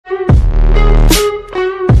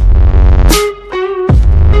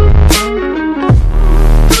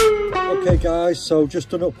guys, so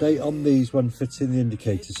just an update on these when fitting the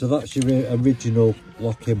indicator. So that's your original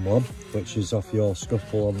lock-in one, which is off your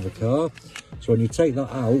scuffle on the car. So when you take that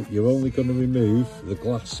out, you're only going to remove the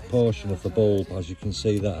glass portion of the bulb, as you can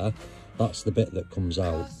see there. That's the bit that comes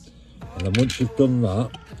out. And then once you've done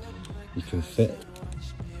that, you can fit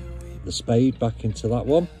the spade back into that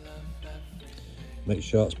one. Make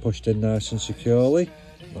sure it's pushed in nice and securely,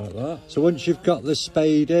 like that. So once you've got the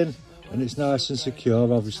spade in and it's nice and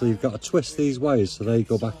secure, obviously you've got to twist these wires so they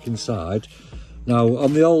go back inside. Now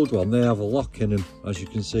on the old one, they have a lock in them, as you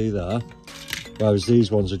can see there, whereas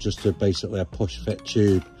these ones are just basically a push fit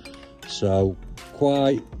tube. So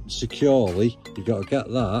quite securely, you've got to get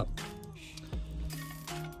that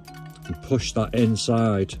and push that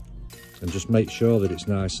inside, and just make sure that it's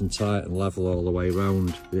nice and tight and level all the way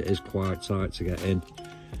around. It is quite tight to get in.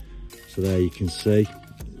 So there you can see,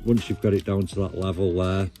 once you've got it down to that level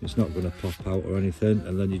there, it's not going to pop out or anything,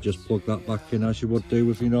 and then you just plug that back in as you would do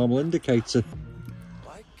with your normal indicator.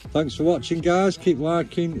 Thanks for watching, guys. Keep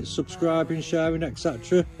liking, subscribing, sharing,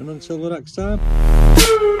 etc. And until the next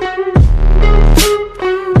time.